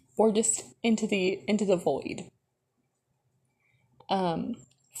or just into the void.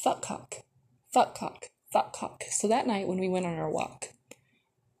 Fuck cock, fuck cock, fuck cock. So that night when we went on our walk,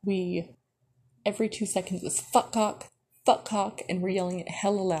 we, every 2 seconds was fuck cock, and we're yelling it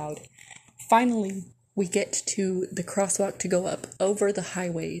hella loud. Finally, we get to the crosswalk to go up over the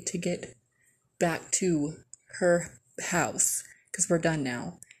highway to get back to her house, because we're done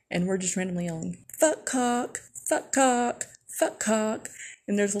now. And we're just randomly yelling, fuck cock, fuck cock, fuck cock.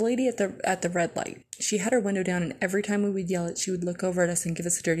 And there's a lady at the red light. She had her window down, and every time we would yell it, she would look over at us and give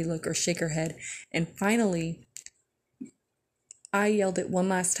us a dirty look or shake her head. And finally, I yelled it one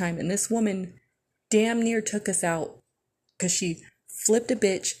last time, and this woman damn near took us out because she flipped a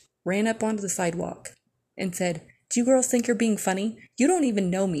bitch, ran up onto the sidewalk, and said, "Do you girls think you're being funny? You don't even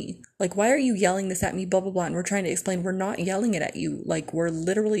know me. Like, why are you yelling this at me, blah, blah, blah." And we're trying to explain, we're not yelling it at you. Like, we're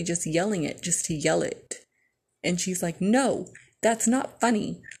literally just yelling it just to yell it. And she's like, "No, that's not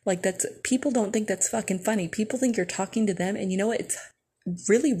funny. Like, people don't think that's fucking funny. People think you're talking to them, and you know what? It's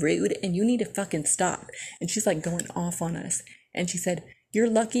really rude, and you need to fucking stop." And she's like going off on us. And she said, "You're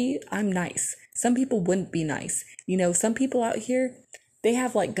lucky I'm nice. Some people wouldn't be nice. You know, some people out here, they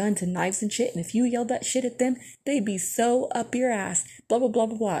have like guns and knives and shit, and if you yelled that shit at them, they'd be so up your ass, blah, blah, blah,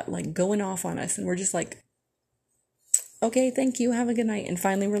 blah, blah," like going off on us. And we're just like, "Okay, thank you, have a good night." And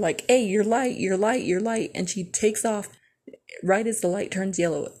finally we're like, "Hey, you're light, you're light, you're light." And she takes off right as the light turns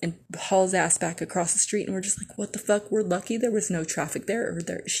yellow and hauls ass back across the street. And we're just like, what the fuck? We're lucky there was no traffic there,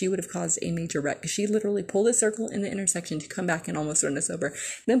 or she would have caused a major wreck. She literally pulled a circle in the intersection to come back and almost run us over,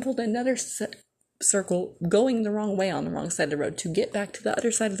 then pulled another circle going the wrong way on the wrong side of the road to get back to the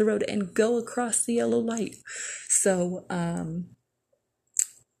other side of the road and go across the yellow light. So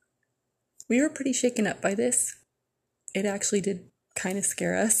we were pretty shaken up by this. It actually did kind of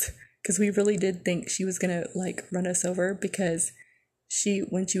scare us, because we really did think she was gonna like run us over, because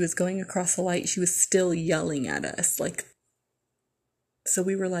when she was going across the light, she was still yelling at us. Like, so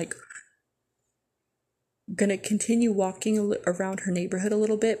we were like gonna continue walking around her neighborhood a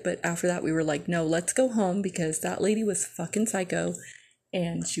little bit, but after that we were like, no, let's go home, because that lady was fucking psycho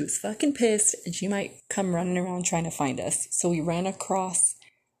and she was fucking pissed and she might come running around trying to find us. So we ran across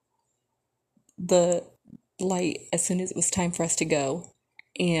the light as soon as it was time for us to go,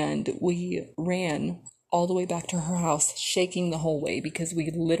 and we ran all the way back to her house, shaking the whole way, because we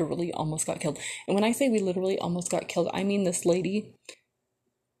literally almost got killed. And when I say we literally almost got killed, I mean this lady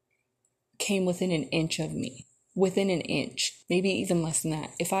came within an inch of me. Within an inch. Maybe even less than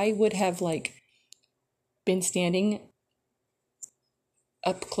that. If I would have like been standing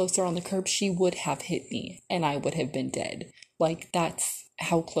up closer on the curb, she would have hit me and I would have been dead. Like, that's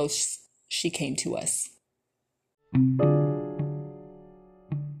how close she came to us.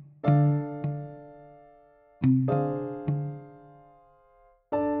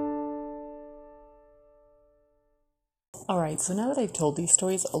 Alright, so now that I've told these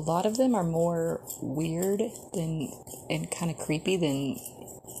stories, a lot of them are more weird and kind of creepy than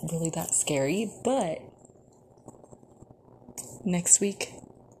really that scary, but next week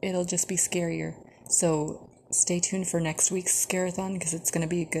it'll just be scarier. So stay tuned for next week's Scarathon, because it's going to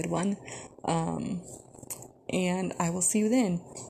be a good one. And I will see you then.